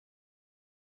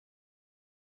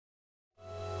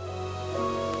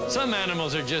Some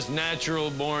animals are just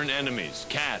natural-born enemies,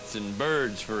 cats and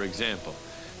birds, for example.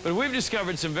 But we've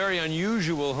discovered some very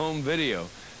unusual home video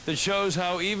that shows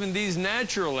how even these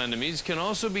natural enemies can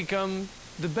also become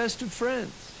the best of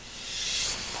friends.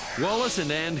 Wallace and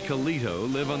Ann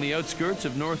Kitten live on the outskirts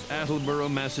of North Attleboro,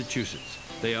 Massachusetts.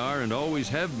 They are and always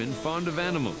have been fond of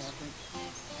animals.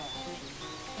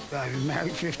 I've been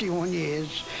married 51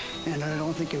 years, and I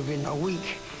don't think I've been a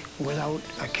week without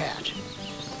a cat.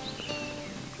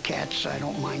 Cats, I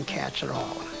don't mind cats at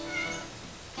all.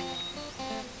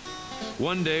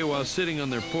 One day, while sitting on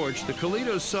their porch, the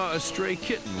Kitten saw a stray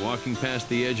kitten walking past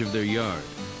the edge of their yard.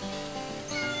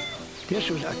 This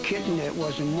was a kitten that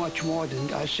wasn't much more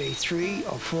than, I'd say, 3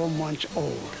 or 4 months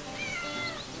old.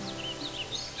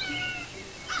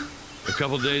 A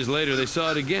couple days later, they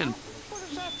saw it again,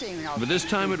 but this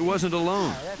time it wasn't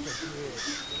alone.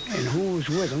 And who was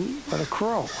with him but a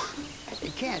crow?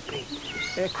 It can't be.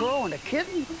 A crow and a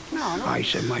kitten? No. I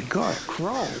said, my God, a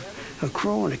crow? A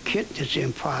crow and a kitten, it's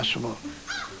impossible.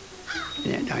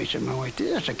 Then I said, my wife,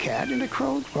 there's a cat and a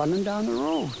crow running down the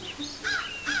road.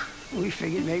 We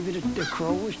figured maybe the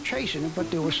crow was chasing it,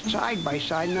 but they were side by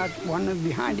side, not one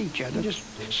behind each other, just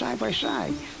side by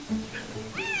side.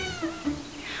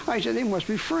 I said, they must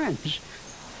be friends.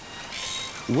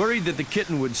 Worried that the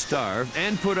kitten would starve,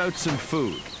 Ann put out some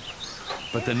food.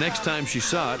 But the next time she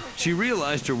saw it, she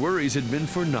realized her worries had been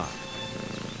for naught.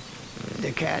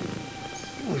 The cat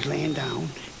was laying down,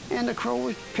 and the crow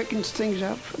was picking things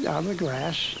up out of the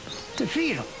grass to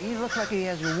feed him. He looked like he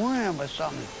has a worm or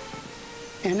something.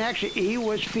 And actually, he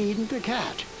was feeding the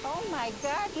cat. Oh, my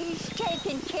God, he's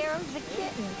taking care of the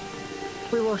kitten.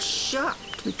 We were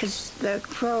shocked because the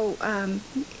crow,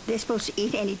 they're supposed to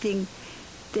eat anything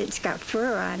that's got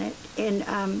fur on it. And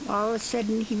all of a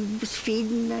sudden, he was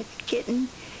feeding the kitten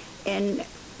and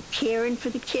caring for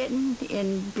the kitten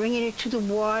and bringing it to the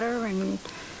water and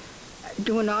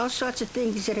doing all sorts of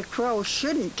things that a crow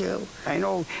shouldn't do. I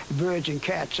know birds and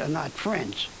cats are not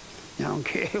friends. I don't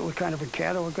care what kind of a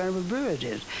cat or what kind of a bird it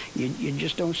is. You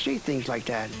just don't see things like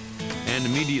that. Ann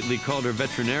immediately called her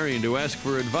veterinarian to ask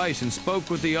for advice and spoke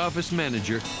with the office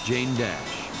manager, Jane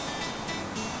Dash.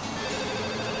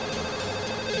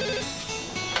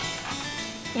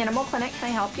 Animal Clinic, can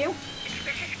I help you? It's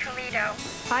Mrs. Kitten.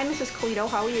 Hi, Mrs. Kitten,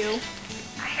 how are you?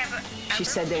 I have She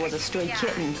said there was a stray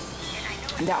kitten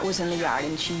that was in the yard,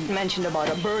 and she mentioned about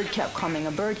a bird kept coming,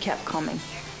 a bird kept coming.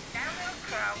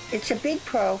 It's a big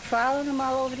crow following him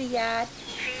all over the yard.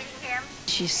 Feeding him.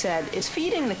 She said it's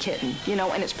feeding the kitten, you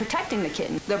know, and it's protecting the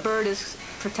kitten. The bird is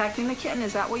protecting the kitten,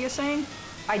 is that what you're saying?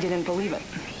 I didn't believe it,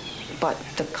 but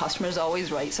the customer's always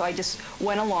right, so I just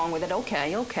went along with it.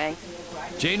 Okay, okay.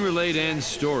 Jane relayed Ann's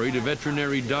story to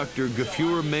veterinary Dr.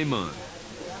 Meker.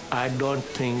 I don't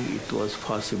think it was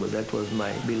possible. That was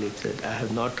my belief, that I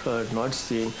have not heard, not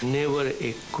seen, never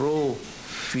a crow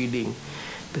feeding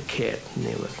the cat,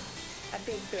 never. A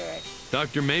big bird.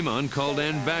 Dr. Meker called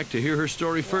Ann back to hear her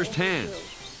story firsthand.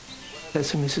 I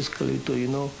said, Mrs. Kitten, you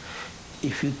know,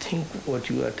 if you think what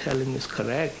you are telling is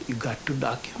correct, you got to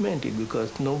document it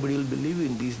because nobody will believe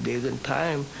in these days and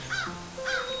time.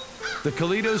 The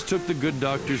Kitten took the good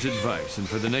doctor's advice, and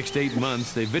for the next 8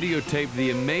 months, they videotaped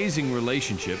the amazing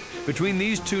relationship between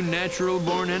these two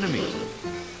natural-born enemies.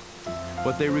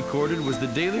 What they recorded was the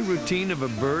daily routine of a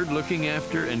bird looking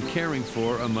after and caring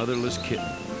for a motherless kitten.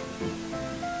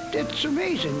 It's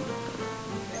amazing.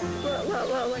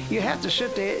 You have to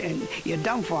sit there and you're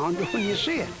dumbfounded when you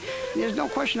see it. There's no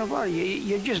question about it.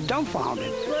 You're just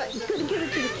dumbfounded. Well, you could give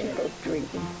it to the people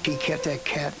drinking. He kept that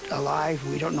cat alive,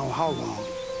 we don't know how long.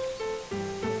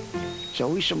 So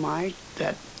we surmised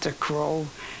that the crow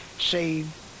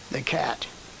saved the cat.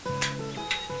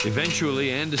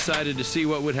 Eventually, Ann decided to see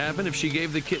what would happen if she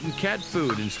gave the kitten cat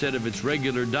food instead of its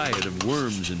regular diet of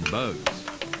worms and bugs.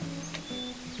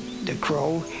 The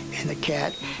crow and the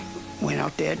cat went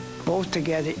out there, both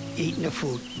together, eating the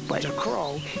food. But the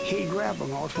crow, he'd grab a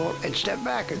mouthful and step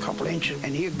back a couple inches,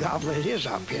 and he'd gobble his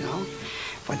up, you know.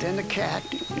 But then the cat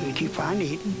would keep on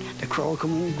eating. The crow would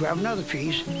come in and grab another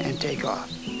piece and take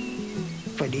off.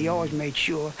 But he always made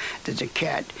sure that the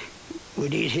cat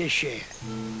would eat his share.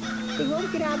 We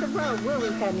won't get out of the road, will we,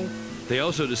 honey? They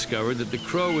also discovered that the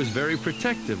crow was very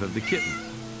protective of the kitten.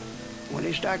 When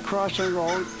they start crossing the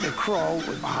road, the crow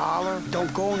would holler,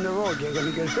 don't go in the road, you're going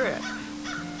to get hurt.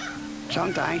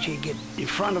 Sometimes he'd get in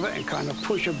front of it and kind of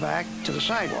push her back to the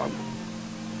sidewalk.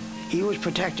 He was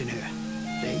protecting her,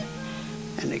 see?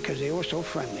 And because they were so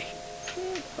friendly.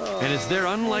 And it's their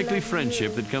unlikely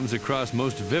friendship that comes across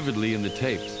most vividly in the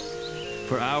tapes.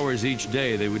 For hours each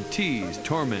day, they would tease,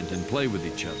 torment, and play with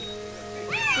each other.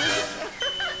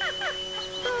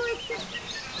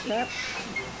 Yep.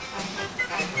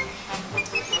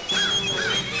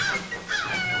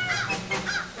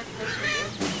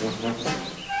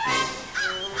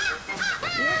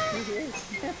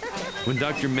 When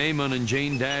Dr. Maimon and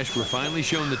Jane Dash were finally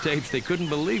shown the tapes, they couldn't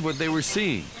believe what they were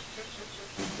seeing.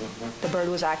 The bird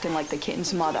was acting like the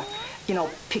kitten's mother, you know,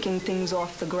 picking things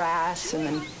off the grass and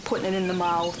then putting it in the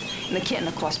mouth. And the kitten,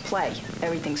 of course, play.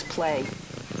 Everything's play.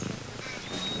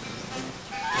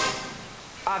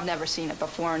 I've never seen it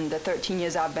before in the 13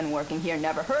 years I've been working here.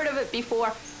 Never heard of it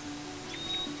before.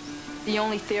 The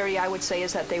only theory I would say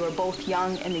is that they were both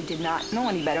young and they did not know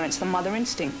any better. It's the mother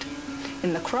instinct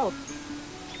in the crow.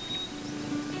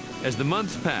 As the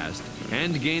months passed,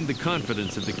 Anne gained the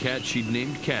confidence of the cat she'd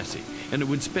named Cassie, and it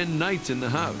would spend nights in the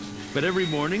house. But every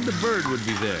morning, the bird would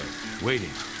be there, waiting.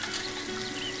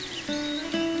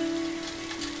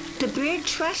 The bird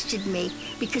trusted me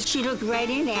because she looked right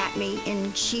in at me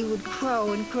and she would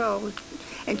crow and crow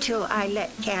until I let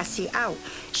Cassie out.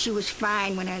 She was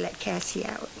fine when I let Cassie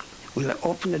out. We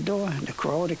opened the door and the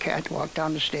crow and the cat walked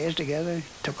down the stairs together,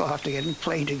 took off together and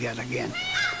played together again.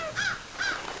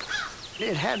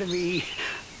 It had to be,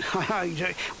 what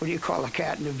do you call a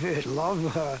cat and a bird?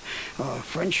 Love,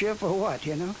 friendship, or what,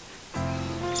 you know?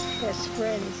 Best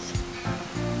friends.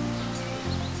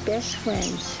 Best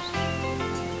friends.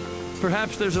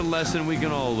 Perhaps there's a lesson we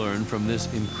can all learn from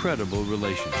this incredible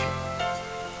relationship.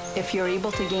 If you're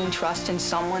able to gain trust in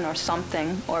someone or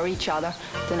something or each other,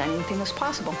 then anything is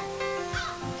possible.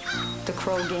 The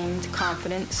crow gained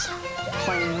confidence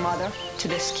playing mother to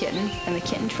this kitten, and the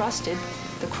kitten trusted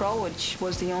the crow, which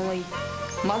was the only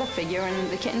mother figure in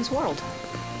the kitten's world.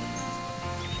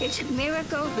 It's a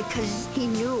miracle because he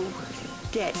knew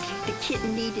that the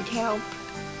kitten needed help,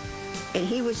 and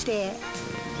he was there.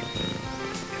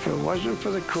 If it wasn't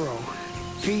for the crow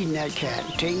feeding that cat,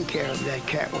 taking care of that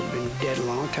cat would have been dead a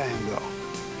long time ago.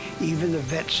 Even the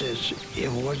vet says if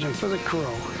it wasn't for the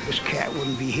crow, this cat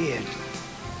wouldn't be here.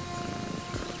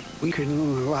 We could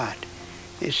learn a lot.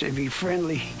 They said be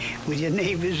friendly with your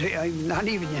neighbors, not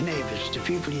even your neighbors, the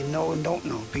people you know and don't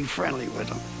know. Be friendly with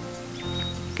them.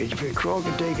 Because if a crow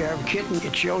can take care of a kitten,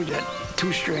 it shows that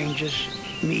two strangers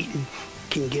meeting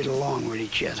can get along with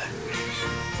each other.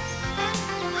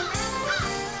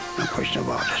 No question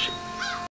about it.